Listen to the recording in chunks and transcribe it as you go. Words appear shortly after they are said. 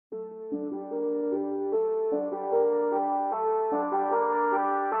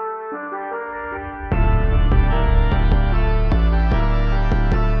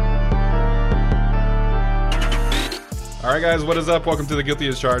All right, guys, what is up? Welcome to the Guilty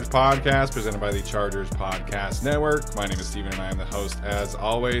as Charged podcast, presented by the Chargers Podcast Network. My name is Steven, and I am the host, as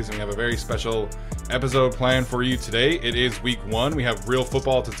always, and we have a very special episode planned for you today. It is week one. We have real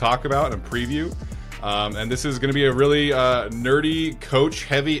football to talk about and preview, and this is going to be a really nerdy,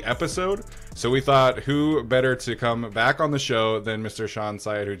 coach-heavy episode. So we thought, who better to come back on the show than Mr. Shawn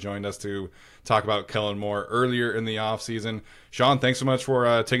Syed, who joined us to talk about Kellen Moore earlier in the offseason. Shawn, thanks so much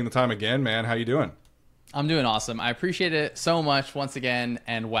for taking the time again, man. How you doing? I'm doing awesome. I appreciate it so much once again.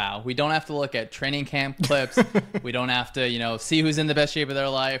 And wow, we don't have to look at training camp clips. We don't have to, see who's in the best shape of their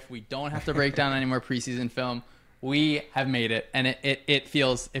life. We don't have to break down any more preseason film. We have made it, and it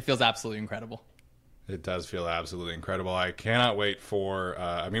feels absolutely incredible. It does feel absolutely incredible. I cannot wait for,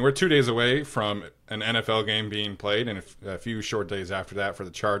 we're 2 days away from an NFL game being played, and a few short days after that for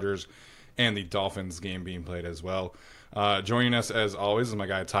the Chargers and the Dolphins game being played as well. Joining us, as always, is my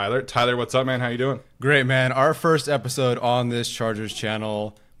guy, Tyler. Tyler, what's up, man? How you doing? Great, man. Our first episode on this Chargers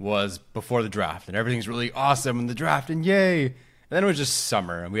channel was before the draft, and everything's really awesome in the draft, and yay. And then it was just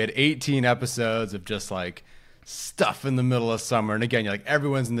summer, and we had 18 episodes of just, stuff in the middle of summer. And again,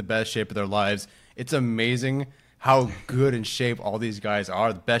 everyone's in the best shape of their lives. It's amazing how good in shape all these guys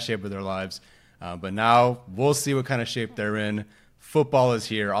are, the best shape of their lives. But now we'll see what kind of shape they're in. Football is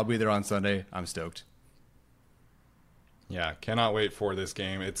here. I'll be there on Sunday. I'm stoked. Yeah, cannot wait for this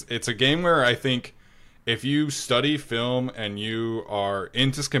game. It's a game where I think if you study film and you are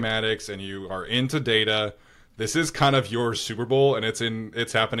into schematics and you are into data, this is kind of your Super Bowl, and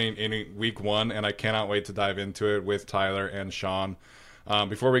it's happening in week one, and I cannot wait to dive into it with Tyler and Shawn.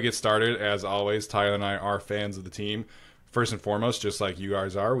 Before we get started, as always, Tyler and I are fans of the team. First and foremost, just like you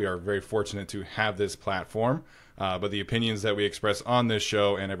guys are, we are very fortunate to have this platform. But the opinions that we express on this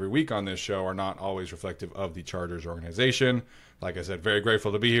show and every week on this show are not always reflective of the Chargers organization. Like I said, very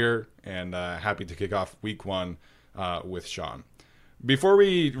grateful to be here and happy to kick off week one with Shawn. Before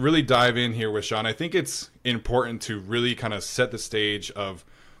we really dive in here with Shawn, I think it's important to really kind of set the stage of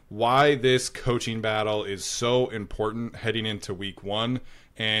why this coaching battle is so important heading into week one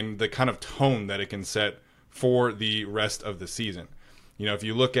and the kind of tone that it can set for the rest of the season. If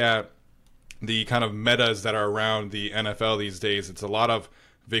you look at the kind of metas that are around the NFL these days, it's a lot of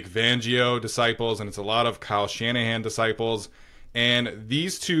Vic Fangio disciples and it's a lot of Kyle Shanahan disciples. And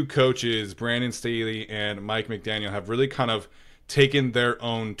these two coaches, Brandon Staley and Mike McDaniel, have really kind of taken their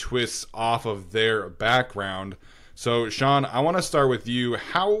own twists off of their background. So, Shawn, I want to start with you.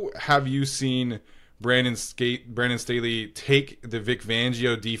 How have you seen Brandon Staley take the Vic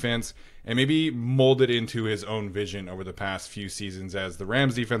Fangio defense and maybe mold it into his own vision over the past few seasons as the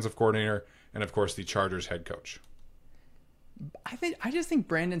Rams defensive coordinator and, of course, the Chargers head coach? I just think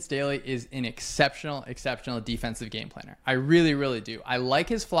Brandon Staley is an exceptional defensive game planner. I really, really do. I like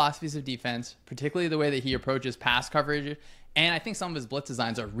his philosophies of defense, particularly the way that he approaches pass coverage, and I think some of his blitz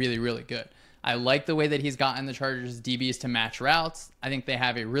designs are really, really good. I like the way that he's gotten the Chargers DBs to match routes. I think they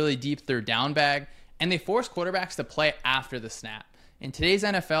have a really deep third down bag, and they force quarterbacks to play after the snap. In today's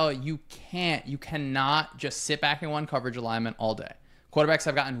NFL, you cannot just sit back in one coverage alignment all day. Quarterbacks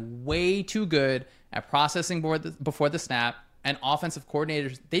have gotten way too good at processing before the snap, and offensive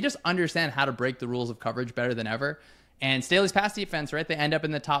coordinators, they just understand how to break the rules of coverage better than ever. And Staley's pass defense, right, they end up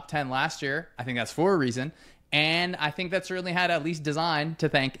in the top 10 last year. I think that's for a reason, and I think that certainly had at least design to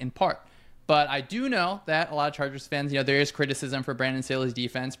thank in part. But I do know that a lot of Chargers fans, there is criticism for Brandon Staley's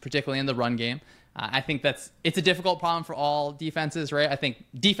defense, particularly in the run game. I think it's a difficult problem for all defenses, right? I think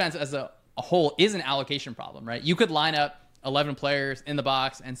defense as a whole is an allocation problem, right? You could line up 11 players in the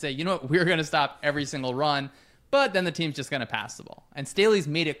box and say, we're going to stop every single run, but then the team's just going to pass the ball. And Staley's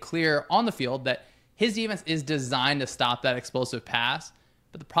made it clear on the field that his defense is designed to stop that explosive pass.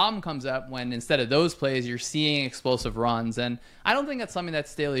 But the problem comes up when instead of those plays, you're seeing explosive runs. And I don't think that's something that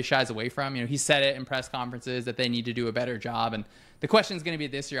Staley shies away from. He said it in press conferences that they need to do a better job. And the question is going to be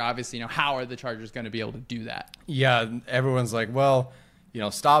this year, obviously, how are the Chargers going to be able to do that? Yeah, everyone's like, well,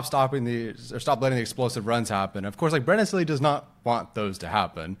 stop letting the explosive runs happen. Of course, Brandon Staley does not want those to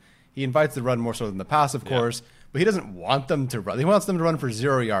happen. He invites the run more so than the pass, of course, but he doesn't want them to run. He wants them to run for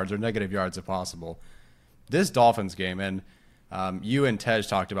 0 yards or negative yards if possible. This Dolphins game, and you and Tej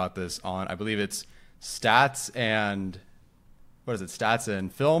talked about this on, I believe it's Stats and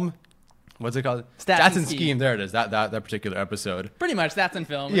Film? What's it called? Stats and Scheme. There it is. That particular episode. Pretty much Stats and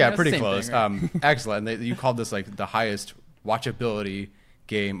Film. Yeah, pretty close. Thing, right? Excellent. You called this the highest watchability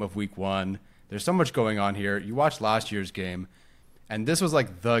game of week one. There's so much going on here. You watched last year's game, and this was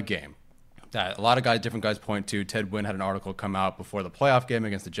the game that a lot of different guys point to. Ted Wynn had an article come out before the playoff game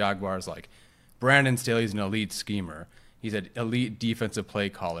against the Jaguars, Brandon Staley's an elite schemer. He's an elite defensive play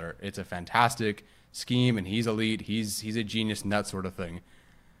caller. It's a fantastic scheme and he's elite. He's a genius and that sort of thing.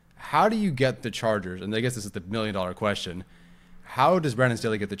 How do you get the Chargers? And I guess this is the $1 million question. How does Brandon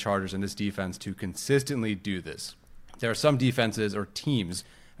Staley get the Chargers and this defense to consistently do this? There are some defenses or teams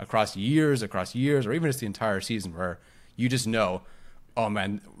across years, or even just the entire season where you just know, oh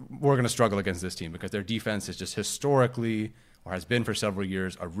man, we're going to struggle against this team because their defense is just historically, or has been for several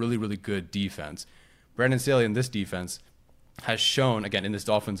years, a really, really good defense. Brandon Staley in this defense has shown, again, in this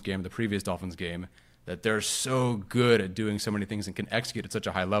Dolphins game, the previous Dolphins game, that they're so good at doing so many things and can execute at such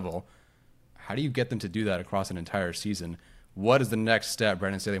a high level. How do you get them to do that across an entire season? What is the next step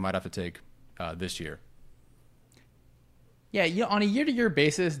Brandon Staley might have to take this year? Yeah, on a year-to-year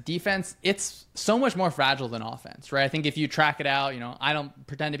basis, defense, it's so much more fragile than offense, right? I think if you track it out, I don't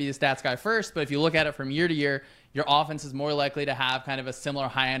pretend to be the stats guy first, but if you look at it from year to year, your offense is more likely to have kind of a similar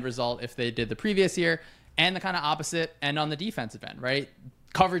high-end result if they did the previous year, and the kind of opposite end on the defensive end, right?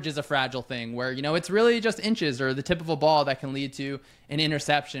 Coverage is a fragile thing where, it's really just inches or the tip of a ball that can lead to an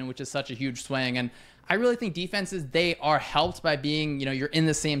interception, which is such a huge swing. And I really think defenses, they are helped by being, you're in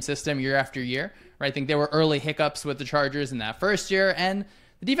the same system year after year, right? I think there were early hiccups with the Chargers in that first year, and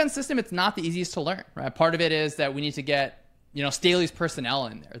the defense system, it's not the easiest to learn, right? Part of it is that we need to get, Staley's personnel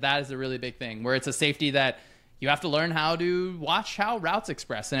in there. That is a really big thing, where it's a safety that you have to learn how to watch how routes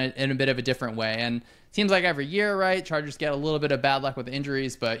express in a bit of a different way. And it seems like every year, right, Chargers get a little bit of bad luck with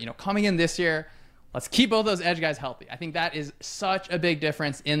injuries, but, coming in this year, let's keep both those edge guys healthy. I think that is such a big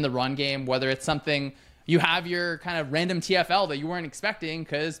difference in the run game, whether it's something you have your kind of random TFL that you weren't expecting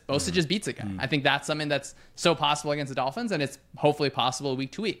because Bosa just beats a guy. I think that's something that's so possible against the Dolphins, and it's hopefully possible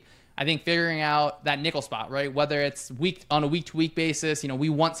week to week. I think figuring out that nickel spot, right, whether it's on a week-to-week basis, we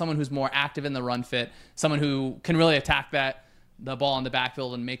want someone who's more active in the run fit, someone who can really attack the ball in the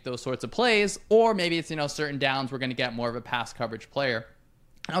backfield and make those sorts of plays, or maybe it's, certain downs we're going to get more of a pass coverage player.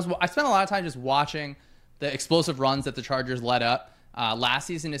 And I spent a lot of time just watching the explosive runs that the Chargers let up last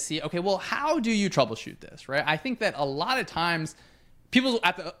season to see, okay, well, how do you troubleshoot this, right? I think that a lot of times people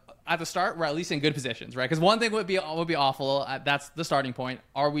at the start were at least in good positions, right? Because one thing would be awful. That's the starting point.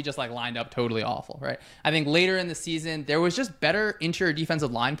 Are we just like lined up totally awful, right? I think later in the season, there was just better interior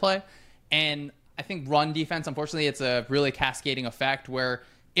defensive line play. And I think run defense, unfortunately, it's a really cascading effect where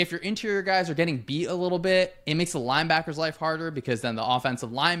if your interior guys are getting beat a little bit, it makes the linebackers' life harder because then the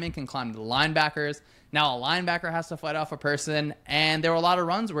offensive linemen can climb to the linebackers. Now a linebacker has to fight off a person, and there were a lot of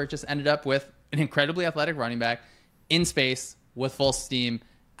runs where it just ended up with an incredibly athletic running back in space with full steam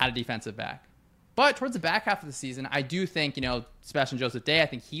at a defensive back. But towards the back half of the season, I do think, Sebastian Joseph Day, I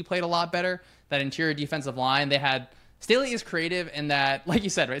think he played a lot better. That interior defensive line, Staley is creative in that, like you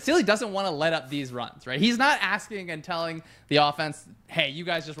said, right? Staley doesn't want to let up these runs, right? He's not asking and telling the offense, hey, you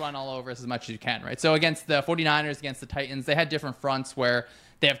guys just run all over us as much as you can, right? So against the 49ers, against the Titans, they had different fronts where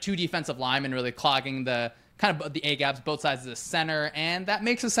they have two defensive linemen really clogging the kind of the A-gaps, both sides of the center, and that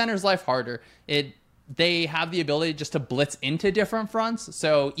makes the center's life harder. They have the ability just to blitz into different fronts.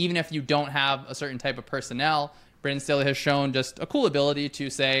 So even if you don't have a certain type of personnel, Brandon Staley has shown just a cool ability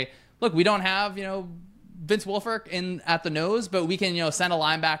to say, look, we don't have, Vince Wilfork at the nose, but we can, send a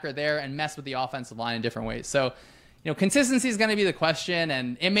linebacker there and mess with the offensive line in different ways. So, consistency is going to be the question,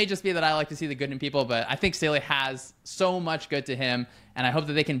 and it may just be that I like to see the good in people, but I think Staley has so much good to him, and I hope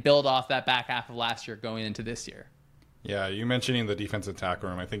that they can build off that back half of last year going into this year. Yeah, you mentioning the defensive tackle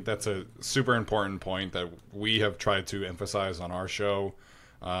room, I think that's a super important point that we have tried to emphasize on our show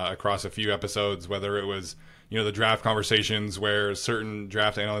across a few episodes, whether it was the draft conversations where certain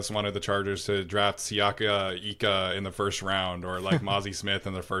draft analysts wanted the Chargers to draft Siaka Ika in the first round or like Mozzie Smith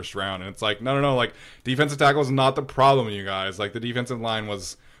in the first round. And it's like, no, like defensive tackle is not the problem, you guys. Like the defensive line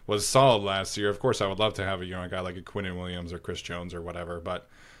was solid last year. Of course, I would love to have a guy like a Quinnen Williams or Chris Jones or whatever. But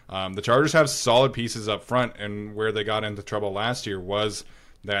the Chargers have solid pieces up front, and where they got into trouble last year was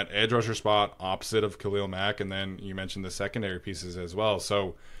that edge rusher spot opposite of Khalil Mack. And then you mentioned the secondary pieces as well.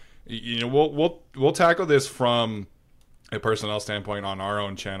 So, we'll tackle this from a personnel standpoint on our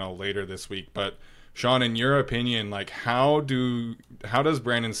own channel later this week. But Shawn, in your opinion, like how does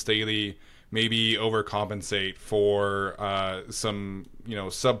Brandon Staley maybe overcompensate for some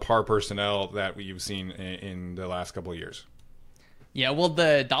subpar personnel that we've seen in the last couple of years? Yeah, well,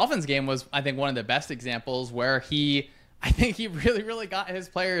 the Dolphins game was, I think, one of the best examples where I think he really, really got his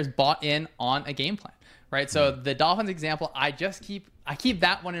players bought in on a game plan. Right, so the Dolphins example, I keep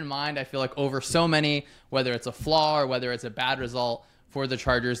that one in mind. I feel like over so many, whether it's a flaw or whether it's a bad result for the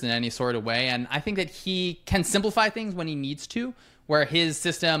Chargers in any sort of way. And I think that he can simplify things when he needs to, where his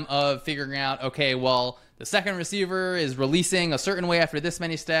system of figuring out, okay, well, the second receiver is releasing a certain way after this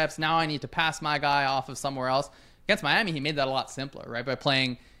many steps. Now I need to pass my guy off of somewhere else. Against Miami, he made that a lot simpler, right, by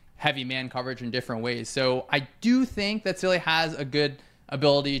playing heavy man coverage in different ways. So I do think that Staley has a good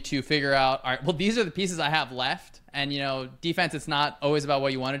ability to figure out, all right, well, these are the pieces I have left. And, defense, it's not always about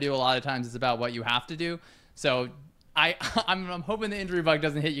what you want to do. A lot of times it's about what you have to do. So I'm hoping the injury bug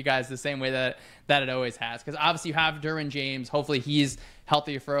doesn't hit you guys the same way that it always has. Because obviously you have Derwin James. Hopefully he's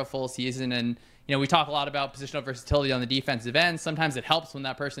healthy for a full season. And, we talk a lot about positional versatility on the defensive end. Sometimes it helps when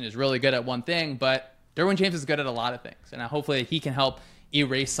that person is really good at one thing. But Derwin James is good at a lot of things. And hopefully he can help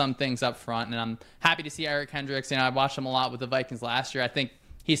erase some things up front. And I'm happy to see Eric Hendricks. I watched him a lot with the Vikings last year. I think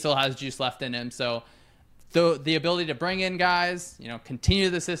he still has juice left in him. So the ability to bring in guys, continue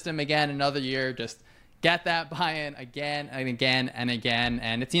the system again another year, just get that buy-in again and again and again.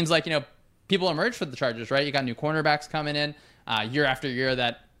 And it seems like, people emerge for the Chargers, right? You got new cornerbacks coming in year after year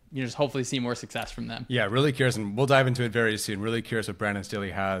that just hopefully see more success from them. Yeah, really curious, and we'll dive into it very soon. Really curious what Brandon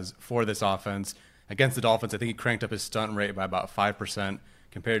Staley has for this offense. Against the Dolphins, I think he cranked up his stunt rate by about 5%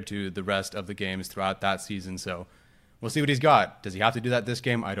 compared to the rest of the games throughout that season. So we'll see what he's got. Does he have to do that this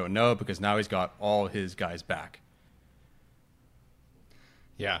game? I don't know, because now he's got all his guys back.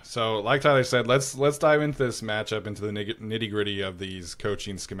 Yeah, so like Tyler said, let's dive into this matchup, into the nitty-gritty of these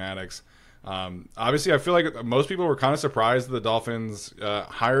coaching schematics. Obviously, I feel like most people were kind of surprised that the Dolphins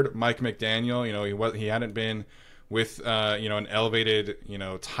hired Mike McDaniel. He hadn't been with an elevated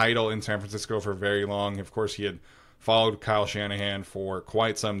title in San Francisco for very long. Of course, he had followed Kyle Shanahan for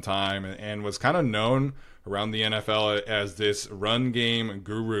quite some time and was kind of known around the NFL as this run game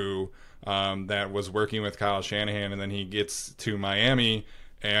guru that was working with Kyle Shanahan. And then he gets to Miami,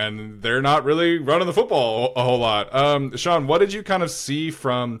 and they're not really running the football a whole lot. Shawn, what did you kind of see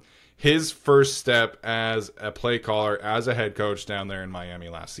from his first step as a play caller, as a head coach down there in Miami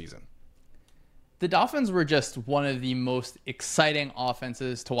last season? The Dolphins were just one of the most exciting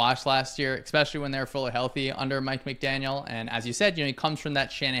offenses to watch last year, especially when they were fully healthy under Mike McDaniel. And as you said, he comes from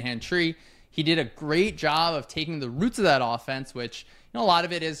that Shanahan tree. He did a great job of taking the roots of that offense, which, a lot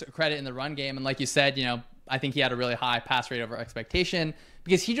of it is credit in the run game. And like you said, I think he had a really high pass rate over expectation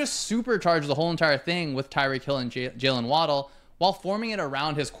because he just supercharged the whole entire thing with Tyreek Hill and Jalen Waddle while forming it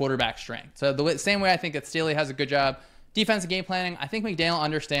around his quarterback strength. So the same way I think that Staley has a good job defensive game planning, I think McDaniel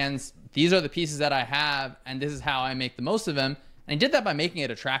understands these are the pieces that I have, and this is how I make the most of them. And he did that by making it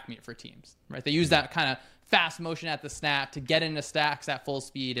a track meet for teams, right? They used that kind of fast motion at the snap to get into stacks at full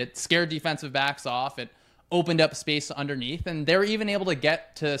speed. It scared defensive backs off. It opened up space underneath, and they were even able to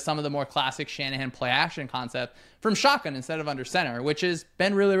get to some of the more classic Shanahan play action concept from shotgun instead of under center, which has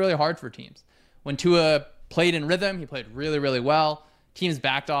been really, really hard for teams. When Tua played in rhythm, he played really, really well. Teams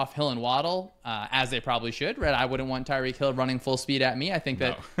backed off Hill and Waddle, as they probably should, right? I wouldn't want Tyreek Hill running full speed at me. I think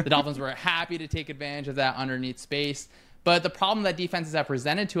that the Dolphins were happy to take advantage of that underneath space. But the problem that defenses have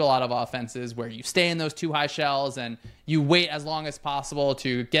presented to a lot of offenses where you stay in those two high shells and you wait as long as possible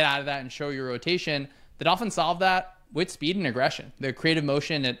to get out of that and show your rotation, the Dolphins solved that with speed and aggression. The creative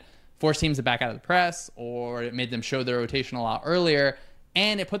motion, it forced teams to back out of the press, or it made them show their rotation a lot earlier.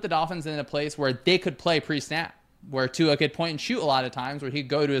 And it put the Dolphins in a place where they could play pre-snap, where Tua could point and shoot a lot of times, where he'd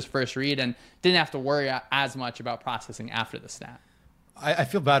go to his first read and didn't have to worry as much about processing after the snap. I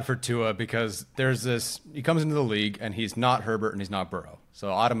feel bad for Tua because he comes into the league and he's not Herbert and he's not Burrow. So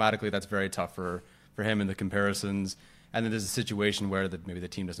automatically that's very tough for him in the comparisons. And then there's a situation where maybe the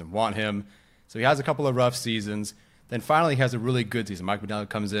team doesn't want him. So he has a couple of rough seasons. Then finally he has a really good season. Mike McDaniel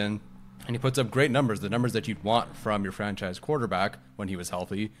comes in and he puts up great numbers, the numbers that you'd want from your franchise quarterback when he was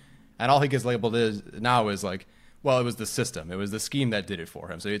healthy. And all he gets labeled now is like, well, it was the system. It was the scheme that did it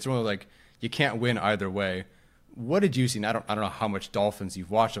for him. So it's really like you can't win either way. What did you see? And I don't know how much Dolphins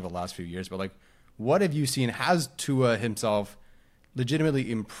you've watched over the last few years, but like, what have you seen? Has Tua himself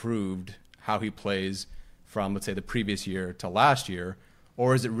legitimately improved how he plays from, let's say, the previous year to last year?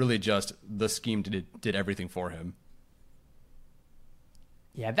 Or is it really just the scheme did everything for him?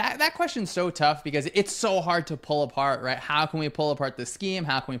 Yeah, that question's so tough because it's so hard to pull apart, right? How can we pull apart the scheme?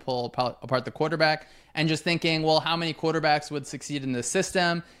 How can we pull apart the quarterback? And just thinking, well, how many quarterbacks would succeed in this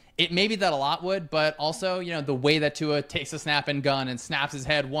system? It may be that a lot would, but also, the way that Tua takes a snap and gun and snaps his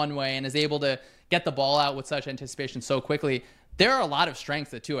head one way and is able to get the ball out with such anticipation so quickly, there are a lot of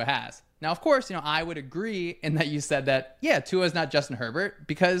strengths that Tua has. Now, of course, I would agree in that you said that, yeah, Tua is not Justin Herbert,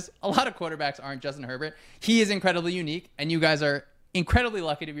 because a lot of quarterbacks aren't Justin Herbert. He is incredibly unique, and you guys are incredibly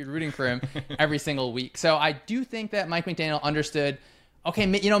lucky to be rooting for him every single week. So I do think that Mike McDaniel understood, okay,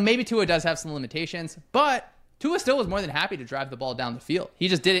 maybe Tua does have some limitations, but Tua still was more than happy to drive the ball down the field. He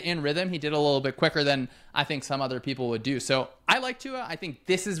just did it in rhythm. He did it a little bit quicker than I think some other people would do. So I like Tua. I think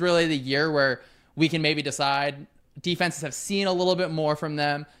this is really the year where we can maybe decide. Defenses have seen a little bit more from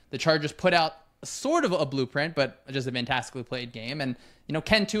them. The Chargers put out sort of a blueprint, but just a fantastically played game. And,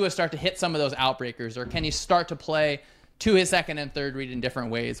 can Tua start to hit some of those outbreakers, or can he start to play to his second and third read in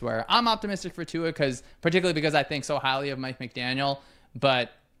different ways, where I'm optimistic for Tua, particularly because I think so highly of Mike McDaniel,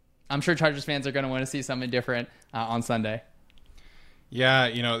 but I'm sure Chargers fans are going to want to see something different on Sunday. Yeah,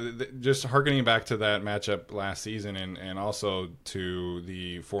 just harkening back to that matchup last season and also to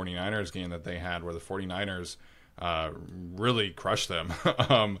the 49ers game that they had where the 49ers really crushed them.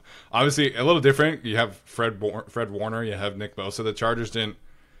 Obviously, a little different. You have Fred Warner, you have Nick Bosa. The Chargers didn't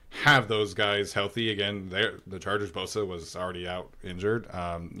have those guys healthy. Again, the Chargers, Bosa was already out injured.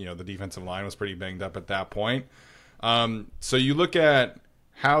 The defensive line was pretty banged up at that point. So you look at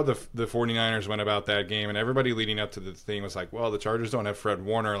how the 49ers went about that game, and everybody leading up to the thing was like, well, the Chargers don't have Fred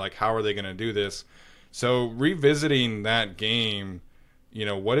Warner. Like, how are they going to do this? So revisiting that game,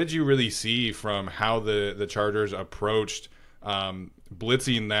 what did you really see from how the Chargers approached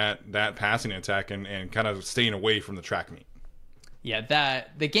blitzing that passing attack and kind of staying away from the track meet? Yeah,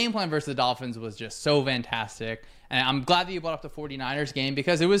 the game plan versus the Dolphins was just so fantastic. And I'm glad that you brought up the 49ers game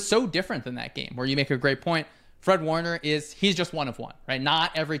because it was so different than that game, where you make a great point. Fred Warner he's just one of one, right?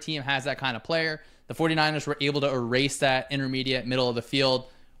 Not every team has that kind of player. The 49ers were able to erase that intermediate middle of the field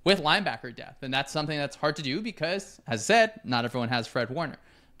with linebacker depth. And that's something that's hard to do because, as I said, not everyone has Fred Warner.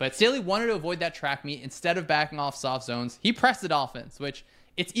 But Staley wanted to avoid that track meet. Instead of backing off soft zones, he pressed the Dolphins, which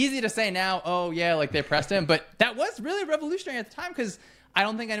it's easy to say now, oh, yeah, like they pressed him. But that was really revolutionary at the time because I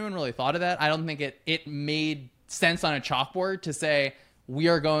don't think anyone really thought of that. I don't think it made sense on a chalkboard to say we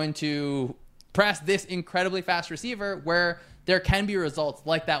are going to press this incredibly fast receiver where there can be results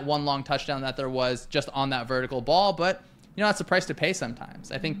like that one long touchdown that there was just on that vertical ball. But, that's the price to pay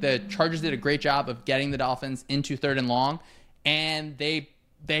sometimes. I think the Chargers did a great job of getting the Dolphins into third and long, and they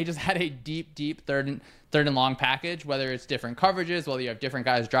just had a deep third and long package, whether it's different coverages, whether you have different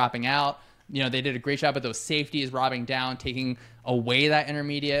guys dropping out. They did a great job with those safeties, robbing down, taking away that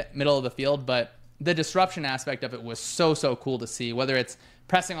intermediate middle of the field. But the disruption aspect of it was so cool to see, whether it's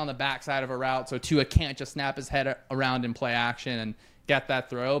pressing on the backside of a route so Tua can't just snap his head around in play action and get that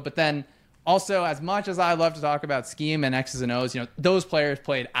throw. But then also, as much as I love to talk about scheme and X's and O's, those players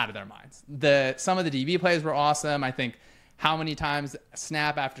played out of their minds. Some of the DB plays were awesome. I think how many times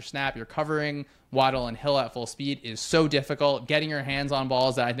snap after snap you're covering Waddle and Hill at full speed is so difficult. Getting your hands on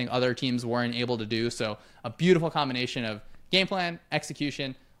balls that I think other teams weren't able to do. So a beautiful combination of game plan,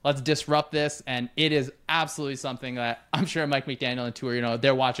 execution. Let's disrupt this, and it is absolutely something that I'm sure Mike McDaniel and Tua,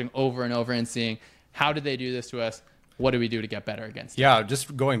 they're watching over and over and seeing, how did they do this to us? What do we do to get better against them? Yeah,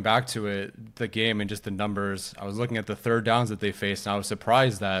 just going back to it, the game and just the numbers, I was looking at the third downs that they faced, and I was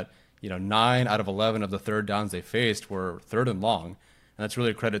surprised that 9 out of 11 of the third downs they faced were third and long, and that's really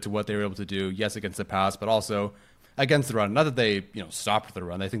a credit to what they were able to do, yes, against the pass, but also against the run. Not that they stopped the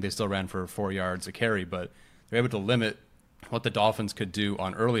run. I think they still ran for 4 yards a carry, but they're able to limit what the Dolphins could do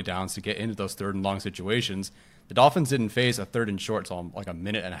on early downs to get into those third and long situations. The Dolphins didn't face a third and short until like a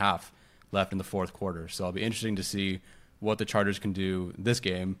minute and a half left in the fourth quarter. So it'll be interesting to see what the Chargers can do this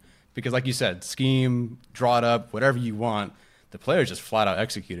game. Because like you said, scheme, draw it up, whatever you want, the players just flat out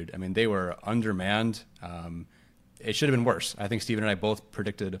executed. I mean, they were undermanned. It should have been worse. I think Steven and I both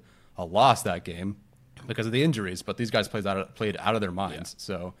predicted a loss that game because of the injuries, but these guys played out of their minds. Yeah.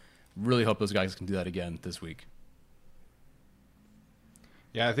 So really hope those guys can do that again this week.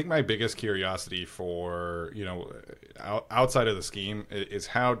 Yeah, I think my biggest curiosity for, outside of the scheme is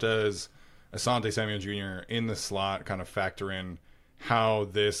how does Asante Samuel Jr. in the slot kind of factor in how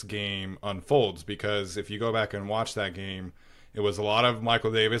this game unfolds? Because if you go back and watch that game, it was a lot of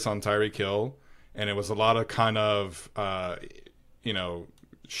Michael Davis on Tyreek Hill, and it was a lot of kind of,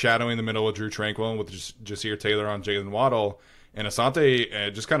 shadowing the middle with Drew Tranquil with Jasir Taylor on Jalen Waddle. And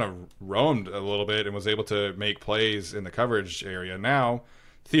Asante just kind of roamed a little bit and was able to make plays in the coverage area. Now,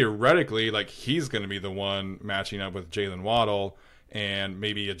 theoretically, like, he's going to be the one matching up with Jalen Waddle and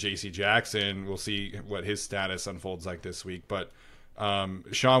maybe a J.C. Jackson. We'll see what his status unfolds like this week. But,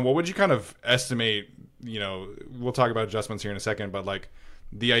 Shawn, what would you kind of estimate, we'll talk about adjustments here in a second, but, like,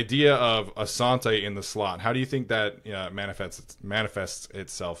 the idea of Asante in the slot, how do you think that manifests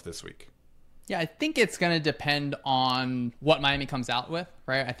itself this week? Yeah, I think it's going to depend on what Miami comes out with,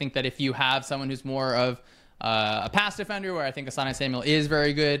 right? I think that if you have someone who's more of a pass defender, where I think Asante Samuel is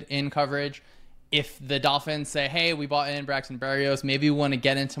very good in coverage, if the Dolphins say, hey, we bought in Braxton Berrios, maybe we want to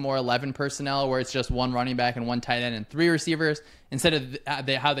get into more 11 personnel where it's just one running back and one tight end and 3 receivers instead of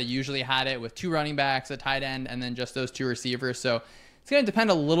how they usually had it with 2 running backs, a tight end, and then just those 2 receivers. So it's going to depend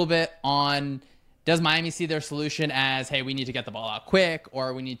a little bit on, Does Miami see their solution as, hey, we need to get the ball out quick,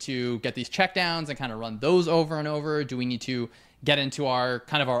 or we need to get these checkdowns and kind of run those over and over? Do we need to get into our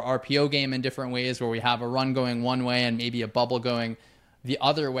RPO game in different ways where we have a run going one way and maybe a bubble going the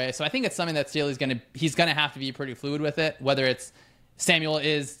other way? So I think it's something that Staley's he's going to have to be pretty fluid with it, whether it's Samuel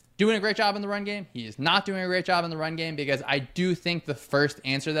is doing a great job in the run game, he is not doing a great job in the run game, because I do think the first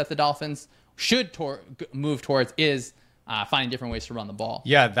answer that the Dolphins should move towards is finding different ways to run the ball.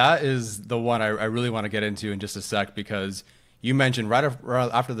 Yeah, that is the one I really want to get into in just a sec, because you mentioned right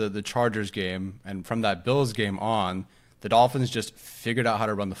after the Chargers game and from that Bills game on, the Dolphins just figured out how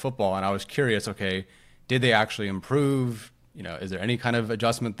to run the football. And I was curious, okay, did they actually improve? Is there any kind of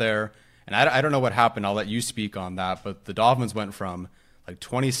adjustment there? And I don't know what happened. I'll let you speak on that. But the Dolphins went from like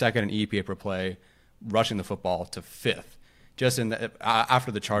 22nd in EPA per play rushing the football to 5th just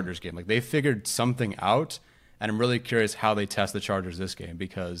after the Chargers game. Like, they figured something out. And I'm really curious how they test the Chargers this game,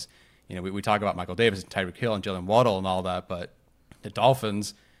 because, we talk about Michael Davis and Tyreek Hill and Jalen Waddle and all that, but the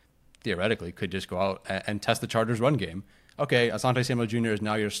Dolphins theoretically could just go out and test the Chargers run game. Okay, Asante Samuel Jr. is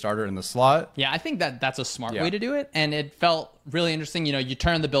now your starter in the slot. Yeah, I think that's a smart way to do it. And it felt really interesting. You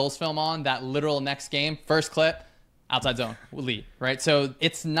turn the Bills film on, that literal next game, first clip, outside zone, lead, right? So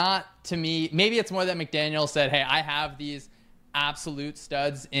it's not, to me, maybe it's more that McDaniel said, hey, I have these absolute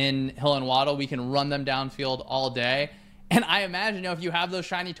studs in Hill and Waddle. We can run them downfield all day. And I imagine, if you have those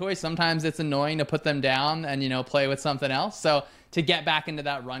shiny toys, sometimes it's annoying to put them down and, play with something else. So to get back into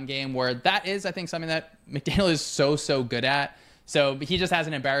that run game, where that is, I think, something that McDaniel is so good at. So he just has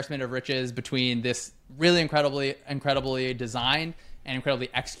an embarrassment of riches between this really incredibly designed and incredibly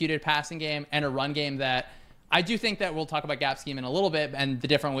executed passing game and a run game that I do think that we'll talk about gap scheme in a little bit and the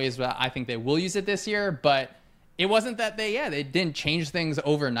different ways that I think they will use it this year. But it wasn't that they didn't change things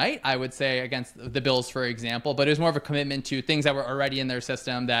overnight, I would say, against the Bills, for example, but it was more of a commitment to things that were already in their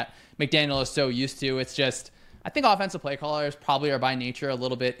system that McDaniel is so used to. It's just, I think offensive play callers probably are by nature a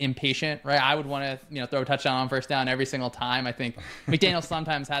little bit impatient, right? I would want to, throw a touchdown on first down every single time. I think McDaniel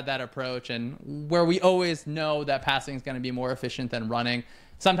sometimes had that approach, and where we always know that passing is going to be more efficient than running,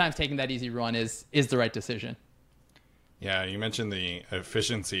 sometimes taking that easy run is the right decision. Yeah, you mentioned the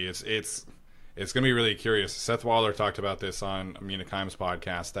efficiency. It's going to be really curious. Seth Waller talked about this on Amina Kimes'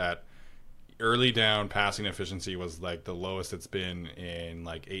 podcast, that early down passing efficiency was like the lowest it's been in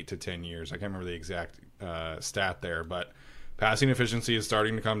like 8 to 10 years. I can't remember the exact stat there, but passing efficiency is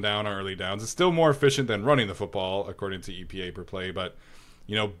starting to come down on early downs. It's still more efficient than running the football, according to EPA per play. But,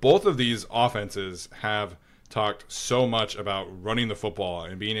 both of these offenses have talked so much about running the football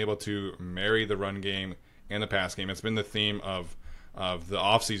and being able to marry the run game and the pass game. It's been the theme of the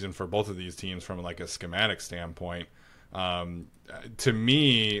offseason for both of these teams from like a schematic standpoint. To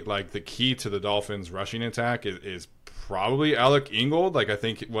me, like, the key to the Dolphins' rushing attack is probably Alec Ingold. Like, I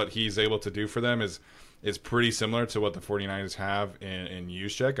think what he's able to do for them is pretty similar to what the 49ers have in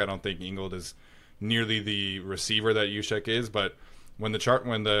Juszczyk. I don't think Ingold is nearly the receiver that Juszczyk is, but when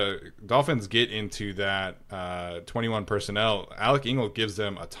the Dolphins get into that 21 personnel, Alec Ingold gives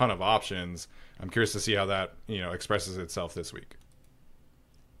them a ton of options. I'm curious to see how that expresses itself this week.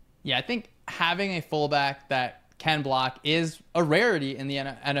 Yeah, I think having a fullback that can block is a rarity in the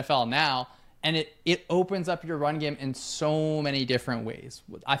NFL now, and it opens up your run game in so many different ways.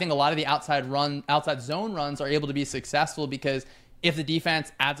 I think a lot of the outside zone runs are able to be successful because if the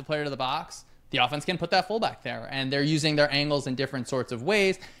defense adds a player to the box, the offense can put that fullback there, and they're using their angles in different sorts of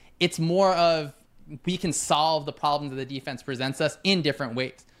ways. It's more of, we can solve the problems that the defense presents us in different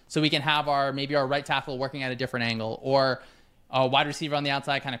ways. So we can have maybe our right tackle working at a different angle, or a wide receiver on the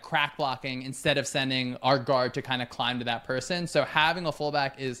outside kind of crack blocking instead of sending our guard to kind of climb to that person. So having a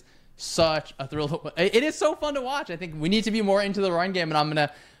fullback is such a thrill. It is so fun to watch. I think we need to be more into the run game, and I'm going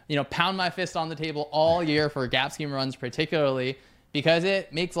to, pound my fist on the table all year for gap scheme runs particularly, because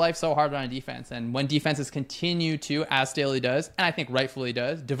it makes life so hard on a defense. And when defenses continue to, as Staley does, and I think rightfully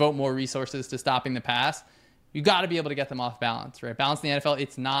does, devote more resources to stopping the pass, you got to be able to get them off balance, right? Balance in the NFL,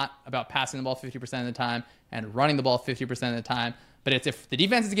 it's not about passing the ball 50% of the time and running the ball 50% of the time, but it's if the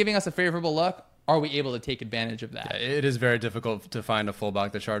defense is giving us a favorable look, are we able to take advantage of that? Yeah, it is very difficult to find a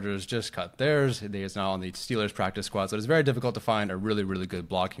fullback. The Chargers just cut theirs. He is now on the Steelers practice squad, so it's very difficult to find a really, really good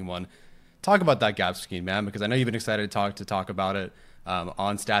blocking one. Talk about that gap scheme, man, because I know you've been excited to talk about it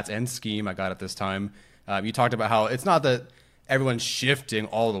on Stats and Scheme. I got it this time. You talked about how it's not that everyone's shifting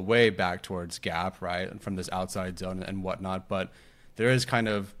all the way back towards gap, right, from this outside zone and whatnot, but there is kind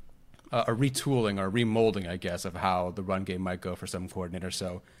of a retooling or remolding, I guess, of how the run game might go for some coordinators.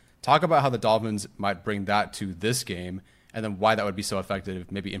 So talk about how the Dolphins might bring that to this game, and then why that would be so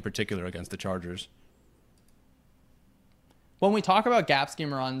effective, maybe in particular against the Chargers. When we talk about gap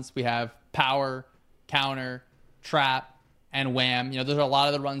scheme runs, we have power, counter, trap, and wham. Those are a lot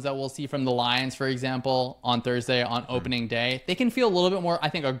of the runs that we'll see from the Lions, for example, on Thursday on opening day. They can feel a little bit more, I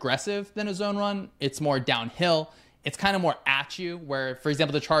think, aggressive than a zone run. It's more downhill. It's kind of more at you, where, for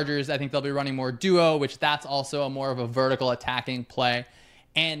example, the Chargers, I think they'll be running more duo, which that's also more of a vertical attacking play.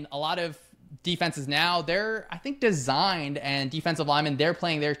 And a lot of defenses now, they're, I think, designed, and defensive linemen, they're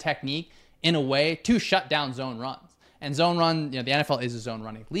playing their technique in a way to shut down zone runs. And zone run, the NFL is a zone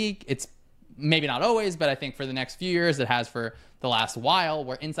running league. It's maybe not always, but I think for the next few years, it has for the last while,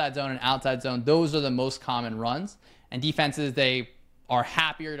 where inside zone and outside zone, those are the most common runs. And defenses, they are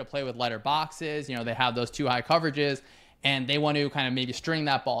happier to play with lighter boxes. They have those too high coverages, and they want to kind of maybe string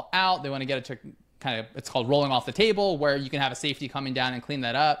that ball out. They want to get it to kind of, it's called rolling off the table, where you can have a safety coming down and clean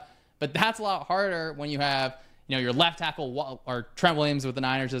that up. But that's a lot harder when you have, your left tackle, or Trent Williams with the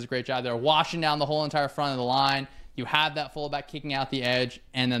Niners does a great job. They're washing down the whole entire front of the line. You have that fullback kicking out the edge,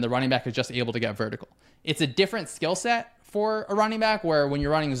 and then the running back is just able to get vertical. It's a different skill set for a running back, where when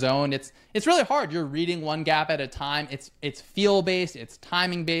you're running zone, it's really hard. You're reading one gap at a time. It's feel based, it's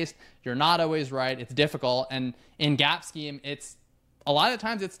timing based. You're not always right. It's difficult. And in gap scheme, it's a lot of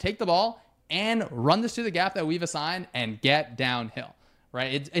times it's take the ball and run this to the gap that we've assigned and get downhill.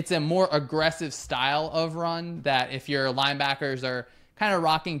 Right? It's a more aggressive style of run, that if your linebackers are kind of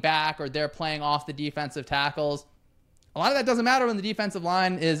rocking back or they're playing off the defensive tackles, a lot of that doesn't matter when the offensive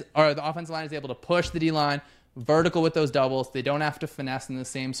line is able to push the D-line vertical with those doubles. They don't have to finesse in the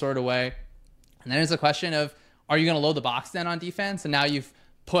same sort of way. And then it's a question of, are you going to load the box then on defense? And now you've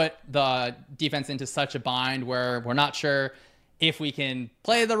put the defense into such a bind where we're not sure if we can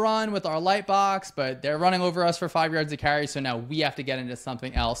play the run with our light box, but they're running over us for 5 yards of carry. So now we have to get into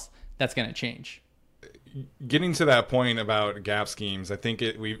something else that's going to change. Getting to that point about gap schemes, I think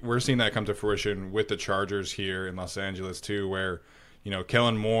we're seeing that come to fruition with the Chargers here in Los Angeles too, where,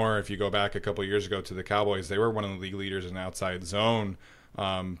 Kellen Moore, if you go back a couple of years ago to the Cowboys, they were one of the league leaders in outside zone.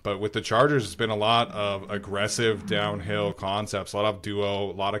 But with the Chargers, it's been a lot of aggressive downhill concepts, a lot of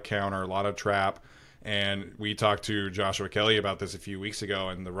duo, a lot of counter, a lot of trap. And we talked to Joshua Kelly about this a few weeks ago,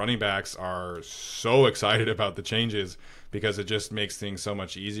 and the running backs are so excited about the changes because it just makes things so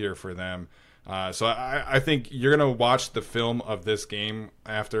much easier for them. So I think you're going to watch the film of this game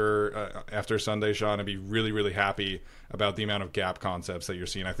after Sunday, Shawn, and be really, really happy about the amount of gap concepts that you're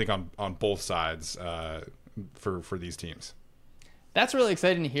seeing, I think, on both sides for these teams. That's really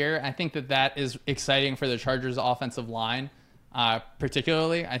exciting to hear. I think that is exciting for the Chargers offensive line,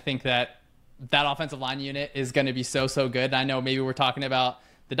 particularly. I think that offensive line unit is going to be so good. And I know maybe we're talking about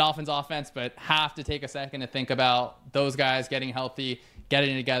the Dolphins offense, but have to take a second to think about those guys getting healthy,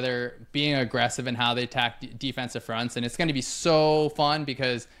 getting together, being aggressive in how they attack defensive fronts. And it's going to be so fun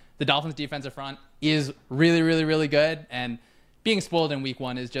because the Dolphins defensive front is really, really, really good. And being spoiled in week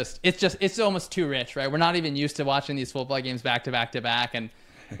one is it's almost too rich, right? We're not even used to watching these football games back to back to back and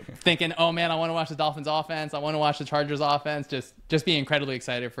thinking, oh man, I want to watch the Dolphins offense. I want to watch the Chargers offense. Just be incredibly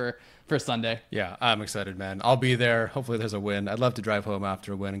excited for Sunday. Yeah, I'm excited, man. I'll be there. Hopefully there's a win. I'd love to drive home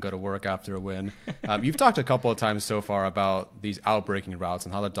after a win and go to work after a win. You've talked a couple of times so far about these outbreaking routes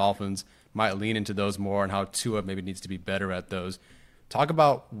and how the Dolphins might lean into those more and how Tua maybe needs to be better at those. Talk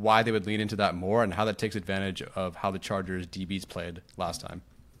about why they would lean into that more and how that takes advantage of how the Chargers DBs played last time.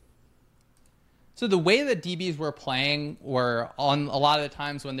 So the way that DBs were playing were on a lot of the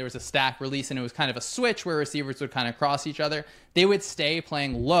times when there was a stack release and it was kind of a switch where receivers would kind of cross each other, they would stay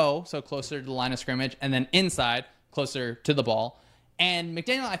playing low, so closer to the line of scrimmage, and then inside, closer to the ball. And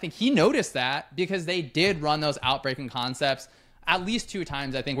McDaniel, I think he noticed that because they did run those outbreaking concepts at least 2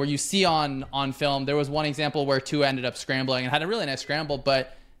 times, I think, where you see on film. There was one example where Tua ended up scrambling and had a really nice scramble,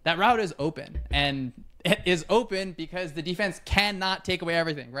 but that route is open. And it is open because the defense cannot take away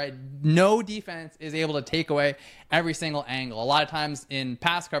everything, right? No defense is able to take away every single angle. A lot of times in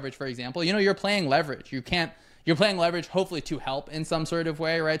pass coverage, for example, you're playing leverage. You're playing leverage hopefully to help in some sort of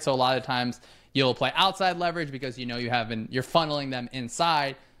way, right? So a lot of times you'll play outside leverage because you're funneling them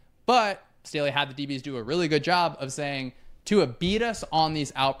inside. But Staley had the DBs do a really good job of saying, Tua, beat us on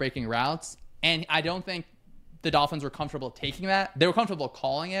these outbreaking routes. And I don't think the Dolphins were comfortable taking that. They were comfortable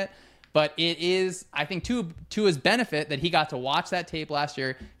calling it. But it is, I think, to his benefit that he got to watch that tape last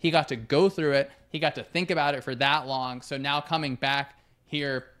year. He got to go through it. He got to think about it for that long. So now coming back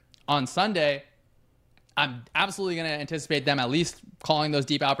here on Sunday, I'm absolutely going to anticipate them at least calling those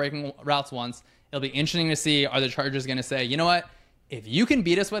deep outbreaking routes once. It'll be interesting to see, are the Chargers going to say, you know what? If you can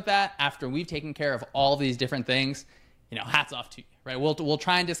beat us with that after we've taken care of all of these different things, hats off to you, right? We'll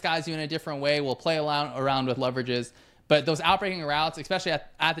try and disguise you in a different way. We'll play around with leverages. But those outbreaking routes, especially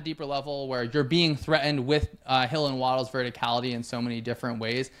at the deeper level where you're being threatened with Hill and Waddle's verticality in so many different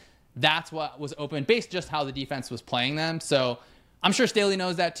ways, that's what was open based just how the defense was playing them. So I'm sure Staley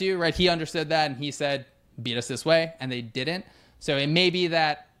knows that too, right? He understood that, and he said, beat us this way, and they didn't. So it may be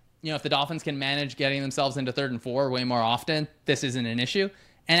that, if the Dolphins can manage getting themselves into 3rd and 4 way more often, this isn't an issue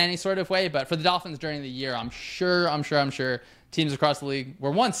in any sort of way. But for the Dolphins during the year, I'm sure teams across the league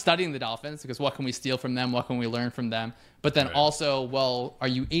were, one, studying the Dolphins, because what can we steal from them? What can we learn from them? But then also, well, are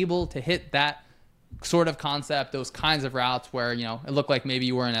you able to hit that sort of concept, those kinds of routes where, it looked like maybe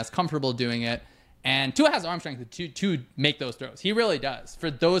you weren't as comfortable doing it? And Tua has arm strength to make those throws. He really does. For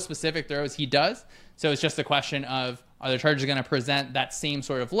those specific throws, he does. So it's just a question of, are the Chargers going to present that same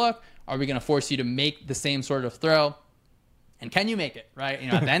sort of look? Are we going to force you to make the same sort of throw? And can you make it, right?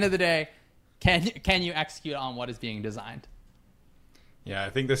 At the end of the day, can you execute on what is being designed? Yeah,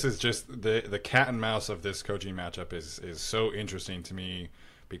 I think this is just the cat and mouse of this coaching matchup is so interesting to me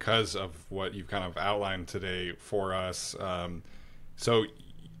because of what you've kind of outlined today for us. So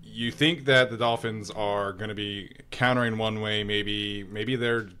you think that the Dolphins are going to be countering one way, maybe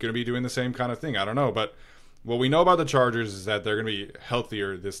they're going to be doing the same kind of thing. I don't know, but what we know about the Chargers is that they're going to be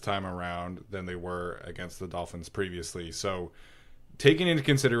healthier this time around than they were against the Dolphins previously. So taking into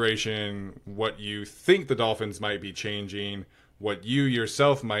consideration what you think the Dolphins might be changing, what you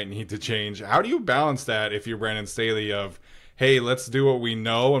yourself might need to change, how do you balance that if you're Brandon Staley of, hey, let's do what we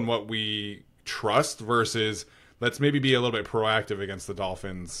know and what we trust versus let's maybe be a little bit proactive against the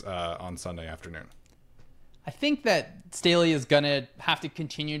Dolphins on Sunday afternoon? I think that Staley is going to have to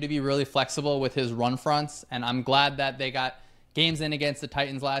continue to be really flexible with his run fronts, and I'm glad that they got games in against the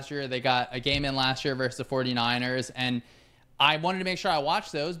Titans last year. They got a game in last year versus the 49ers, and I wanted to make sure I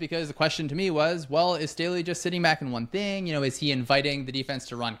watched those because the question to me was, well, is Staley just sitting back in one thing? Is he inviting the defense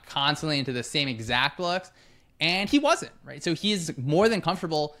to run constantly into the same exact looks? And he wasn't, right? So he's more than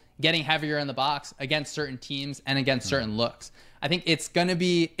comfortable getting heavier in the box against certain teams and against certain looks. I think it's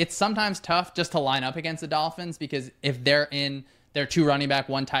sometimes tough just to line up against the Dolphins because if they're in their 2 running back,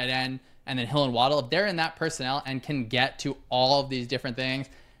 1 tight end, and then Hill and Waddle, if they're in that personnel and can get to all of these different things,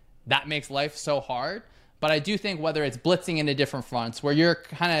 that makes life so hard. But I do think whether it's blitzing into different fronts where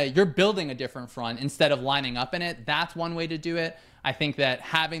you're building a different front instead of lining up in it, that's one way to do it. I think that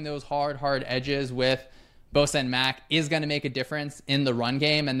having those hard edges with Bosa and Mack is going to make a difference in the run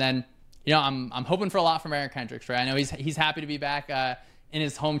game. And then, I'm hoping for a lot from Eric Kendricks, right? I know he's happy to be back in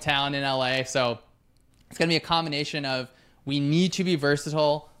his hometown in LA. So it's going to be a combination of we need to be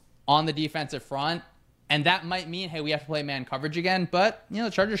versatile on the defensive front. And that might mean, hey, we have to play man coverage again. But, the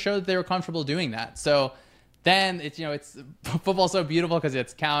Chargers showed that they were comfortable doing that. So then it's football's so beautiful because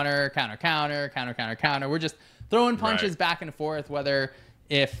it's counter. We're just throwing punches back and forth, whether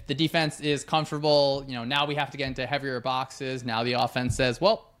if the defense is comfortable, now we have to get into heavier boxes. Now the offense says,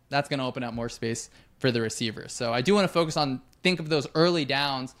 well, that's going to open up more space for the receivers. So I do want to focus on, think of those early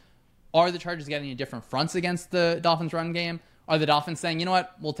downs. Are the Chargers getting any different fronts against the Dolphins run game? Are the Dolphins saying, you know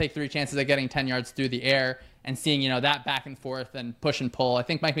what, we'll take 3 chances at getting 10 yards through the air and seeing, that back and forth and push and pull? I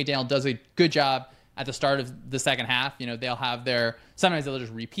think Mike McDaniel does a good job at the start of the second half. They'll have sometimes they'll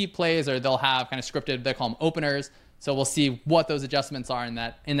just repeat plays or they'll have kind of scripted, they call them openers. So we'll see what those adjustments are in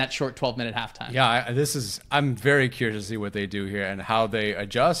that short 12-minute halftime. Yeah, I'm very curious to see what they do here and how they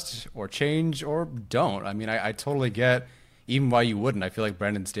adjust or change or don't. I mean, I totally get even why you wouldn't. I feel like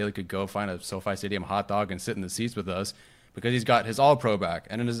Brandon Staley could go find a SoFi Stadium hot dog and sit in the seats with us because he's got his All-Pro back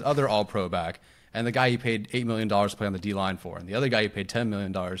and then his other All-Pro back and the guy he paid $8 million to play on the D-line for and the other guy he paid $10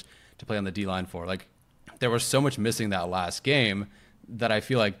 million to play on the D-line for. Like, there was so much missing that last game that I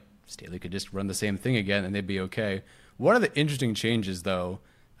feel like Staley could just run the same thing again and they'd be okay. One of the interesting changes, though,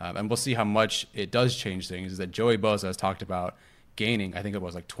 and we'll see how much it does change things, is that Joey Bosa has talked about gaining, I think it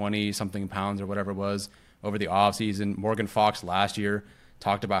was like 20-something pounds or whatever it was, over the offseason. Morgan Fox last year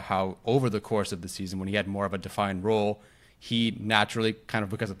talked about how over the course of the season, when he had more of a defined role, he naturally, kind of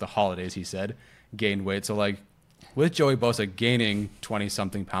because of the holidays, he said, gained weight. So, like, with Joey Bosa gaining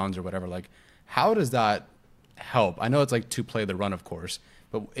 20-something pounds or whatever, like, how does that help? I know it's like to play the run, of course,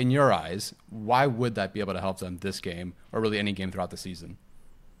 but in your eyes, why would that be able to help them this game or really any game throughout the season?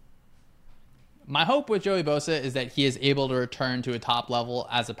 My hope with Joey Bosa is that he is able to return to a top level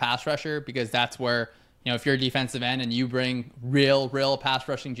as a pass rusher because that's where, if you're a defensive end and you bring real pass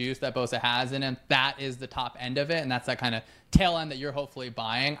rushing juice that Bosa has in him, that is the top end of it. And that's that kind of tail end that you're hopefully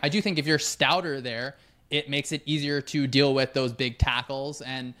buying. I do think if you're stouter there, it makes it easier to deal with those big tackles.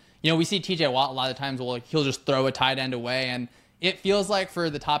 And, we see TJ Watt a lot of times, he'll just throw a tight end away. And it feels like for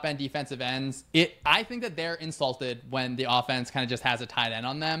the top end defensive ends, I think that they're insulted when the offense kind of just has a tight end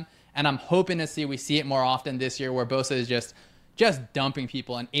on them. And I'm hoping to we see it more often this year where Bosa is just dumping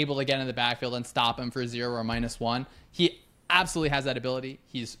people and able to get in the backfield and stop him for 0 or -1. absolutely has that ability.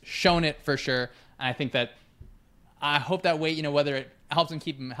 He's shown it for sure. And I think that I hope that weight, whether it helps him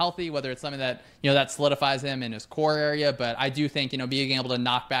keep him healthy, whether it's something that, that solidifies him in his core area. But I do think, being able to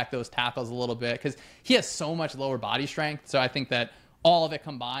knock back those tackles a little bit, because he has so much lower body strength. So I think that all of it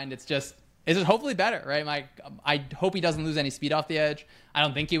combined, it's just hopefully better, right? I hope he doesn't lose any speed off the edge. I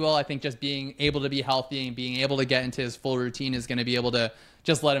don't think he will. I think just being able to be healthy and being able to get into his full routine is going to be able to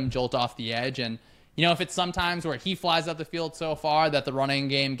just let him jolt off the edge. And, if it's sometimes where he flies up the field so far that the running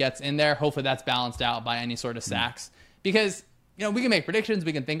game gets in there, hopefully that's balanced out by any sort of sacks. Because, we can make predictions,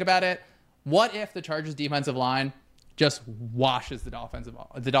 we can think about it. What if the Chargers defensive line just washes the Dolphins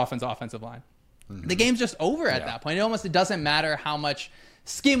offensive line? Mm-hmm. The game's just over at that point. It doesn't matter how much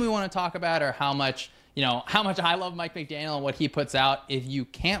scheme we want to talk about or how much I love Mike McDaniel and what he puts out. If you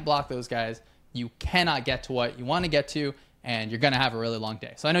can't block those guys, you cannot get to what you want to get to, and you're going to have a really long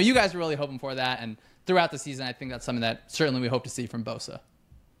day. So I know you guys are really hoping for that, and throughout the season, I think that's something that certainly we hope to see from Bosa.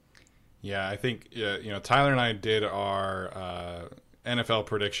 Yeah, I think Tyler and I did our NFL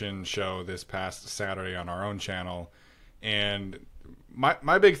prediction show this past Saturday on our own channel, and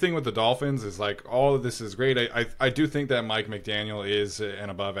my big thing with the Dolphins is like all of this is great. I do think that Mike McDaniel is an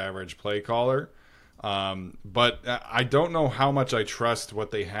above average play caller, but I don't know how much I trust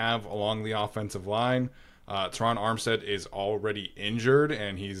what they have along the offensive line. Teron Armstead is already injured,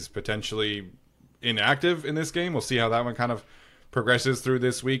 and he's potentially inactive in this game. We'll see how that one kind of progresses through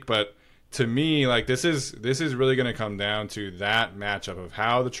this week, but to me, like this is really going to come down to that matchup of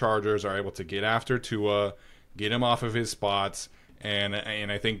how the Chargers are able to get after Tua, get him off of his spots, and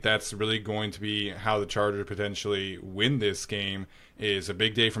I think that's really going to be how the Chargers potentially win this game. Is a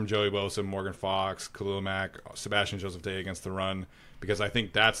big day from Joey Bosa, Morgan Fox, Khalil Mack, Sebastian Joseph Day against the run, because I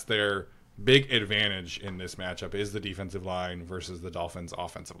think that's their big advantage in this matchup is the defensive line versus the Dolphins'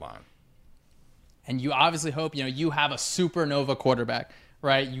 offensive line. And you obviously hope you have a supernova quarterback.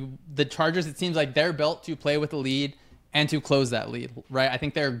 Right, the Chargers, it seems like they're built to play with the lead and to close that lead, right? I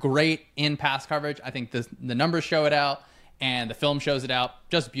think they're great in pass coverage. I think the numbers show it out, and the film shows it out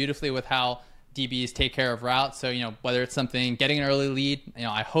just beautifully with how DBs take care of routes. So, whether it's something getting an early lead,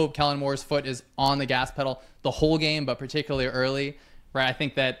 I hope Kellen Moore's foot is on the gas pedal the whole game, but particularly early, right? I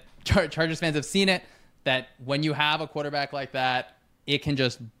think that Chargers fans have seen it, that when you have a quarterback like that, it can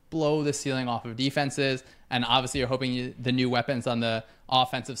just blow the ceiling off of defenses. And obviously you're hoping the new weapons on the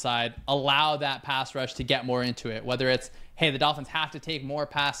offensive side allow that pass rush to get more into it. Whether it's, hey, the Dolphins have to take more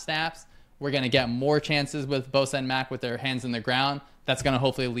pass snaps, we're going to get more chances with Bosa and Mack with their hands in the ground. That's going to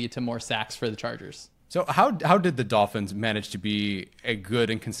hopefully lead to more sacks for the Chargers. So how did the Dolphins manage to be a good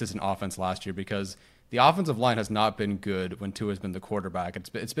and consistent offense last year? Because the offensive line has not been good when Tua has been the quarterback.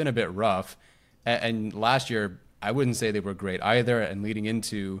 It's been a bit rough. And last year, I wouldn't say they were great either. And leading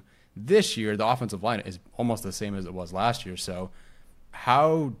into this year, the offensive line is almost the same as it was last year. So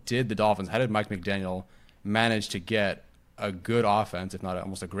how did Mike McDaniel manage to get a good offense, if not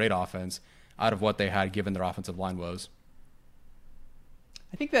almost a great offense, out of what they had given their offensive line woes?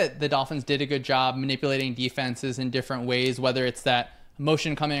 I think that the Dolphins did a good job manipulating defenses in different ways, whether it's that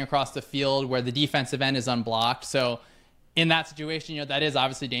motion coming across the field where the defensive end is unblocked. So in that situation, that is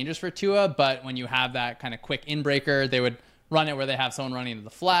obviously dangerous for Tua, but when you have that kind of quick in-breaker, they would run it where they have someone running to the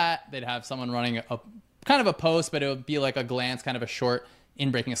flat, they'd have someone running a kind of a post, but it would be like a glance, kind of a short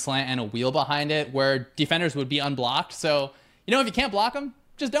in-breaking slant and a wheel behind it where defenders would be unblocked. So, if you can't block them,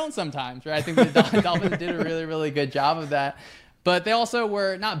 just don't sometimes, right? I think the Dolphins did a really, really good job of that. But they also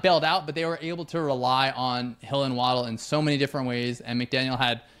were not bailed out, but they were able to rely on Hill and Waddle in so many different ways. And McDaniel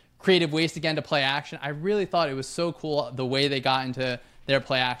had creative ways again to play action. I really thought it was so cool the way they got into their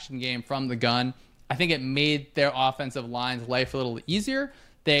play action game from the gun. I think it made their offensive line's life a little easier.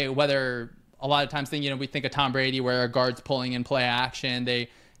 Whether a lot of times we think of Tom Brady where a guard's pulling in play action. They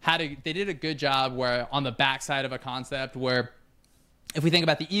did a good job where on the backside of a concept where if we think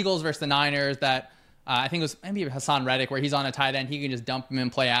about the Eagles versus the Niners, that I think it was maybe Hassan Reddick where he's on a tight end, he can just dump him in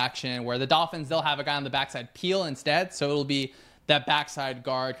play action, where the Dolphins, they'll have a guy on the backside peel instead. So it'll be that backside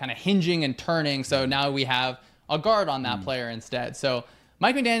guard kind of hinging and turning. So now we have a guard on that player instead. So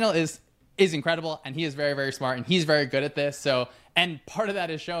Mike McDaniel is incredible, and he is very, very smart, and he's very good at this. So, and part of that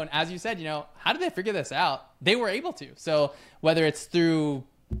is shown, as you said, how did they figure this out? They were able to. So whether it's through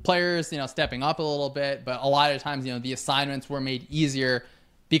players, stepping up a little bit, but a lot of times, the assignments were made easier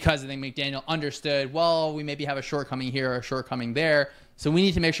because I think McDaniel understood, well, we maybe have a shortcoming here or a shortcoming there. So we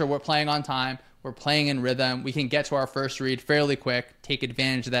need to make sure we're playing on time. We're playing in rhythm. We can get to our first read fairly quick, take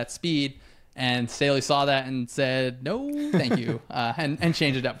advantage of that speed. And Staley saw that and said, no, thank you, and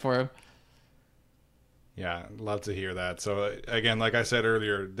changed it up for him. Yeah, love to hear that. So again, like I said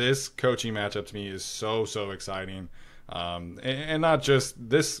earlier, this coaching matchup to me is so exciting. And not just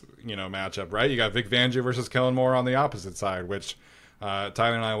this, matchup, right? You got Vic Fangio versus Kellen Moore on the opposite side, which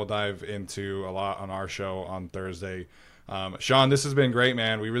Tyler and I will dive into a lot on our show on Thursday. Shawn, this has been great,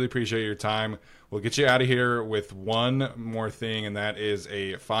 man. We really appreciate your time. We'll get you out of here with one more thing, and that is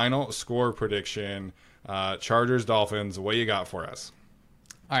a final score prediction. Chargers, Dolphins, what you got for us?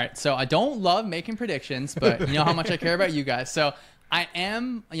 All right, so I don't love making predictions, but you know how much I care about you guys. So I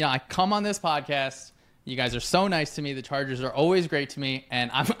am, I come on this podcast. You guys are so nice to me. The Chargers are always great to me, and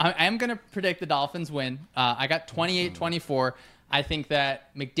I am going to predict the Dolphins win. I got 28-24. I think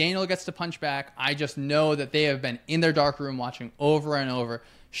that McDaniel gets to punch back. I just know that they have been in their dark room watching over and over,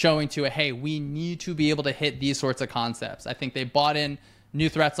 showing to it, hey, we need to be able to hit these sorts of concepts. I think they bought in new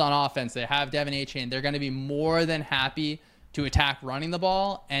threats on offense. They have Devin Achane. They're going to be more than happy to attack running the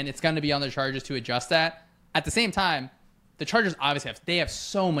ball, and it's going to be on the Chargers to adjust that. At the same time, the Chargers obviously have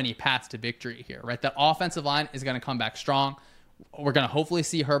so many paths to victory here, right? The offensive line is going to come back strong. We're going to hopefully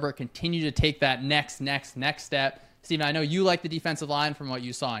see Herbert continue to take that next step. Steven, I know you like the defensive line from what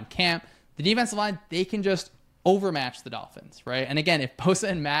you saw in camp. The defensive line, they can just overmatch the Dolphins, right? And again, if Bosa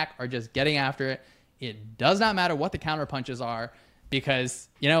and Mack are just getting after it, it does not matter what the counter punches are, because,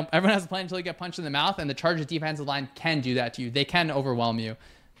 everyone has a plan until you get punched in the mouth, and the Chargers defensive line can do that to you. They can overwhelm you.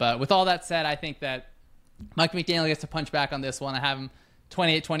 But with all that said, I think that Mike McDaniel gets to punch back on this one. I have him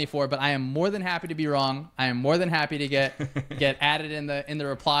 28-24, but I am more than happy to be wrong. I am more than happy to get added in the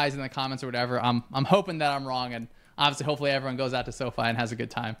replies, in the comments or whatever. I'm hoping that I'm wrong, and obviously, hopefully everyone goes out to SoFi and has a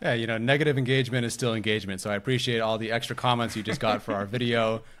good time. Yeah, negative engagement is still engagement. So I appreciate all the extra comments you just got for our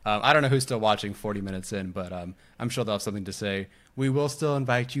video. I don't know who's still watching 40 minutes in, but I'm sure they'll have something to say. We will still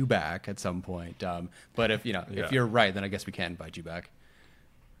invite you back at some point. But if you're right, then I guess we can invite you back.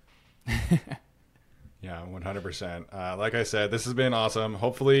 Yeah, 100%. Like I said, this has been awesome.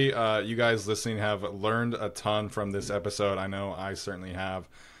 Hopefully, you guys listening have learned a ton from this episode. I know I certainly have.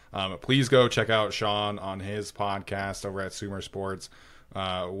 Please go check out Shawn on his podcast over at Sumer Sports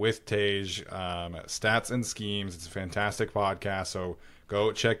with Tej, Stats and Schemes. It's a fantastic podcast, so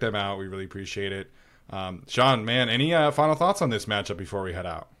go check them out. We really appreciate it. Shawn, man, any final thoughts on this matchup before we head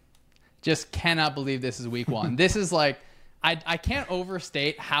out? Just cannot believe this is week one. This is like, I can't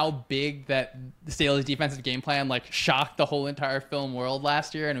overstate how big that the Staley's defensive game plan shocked the whole entire film world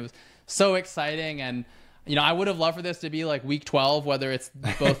last year, and it was so exciting. And I would have loved for this to be like week 12, whether it's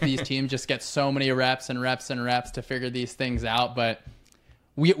both these teams just get so many reps to figure these things out. But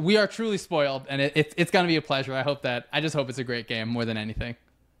we are truly spoiled, and it's going to be a pleasure. I just hope it's a great game more than anything.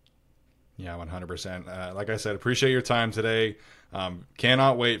 Yeah, 100%. Like I said, appreciate your time today.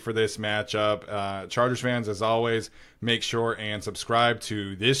 Cannot wait for this matchup. Chargers fans, as always, make sure and subscribe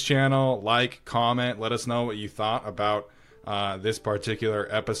to this channel. Like, comment, let us know what you thought about this particular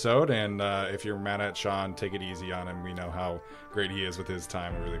episode. And if you're mad at Shawn, take it easy on him. We know how great he is with his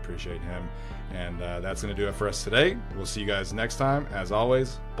time. We really appreciate him. And that's going to do it for us today. We'll see you guys next time. As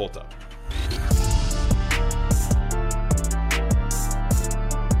always, bolt up.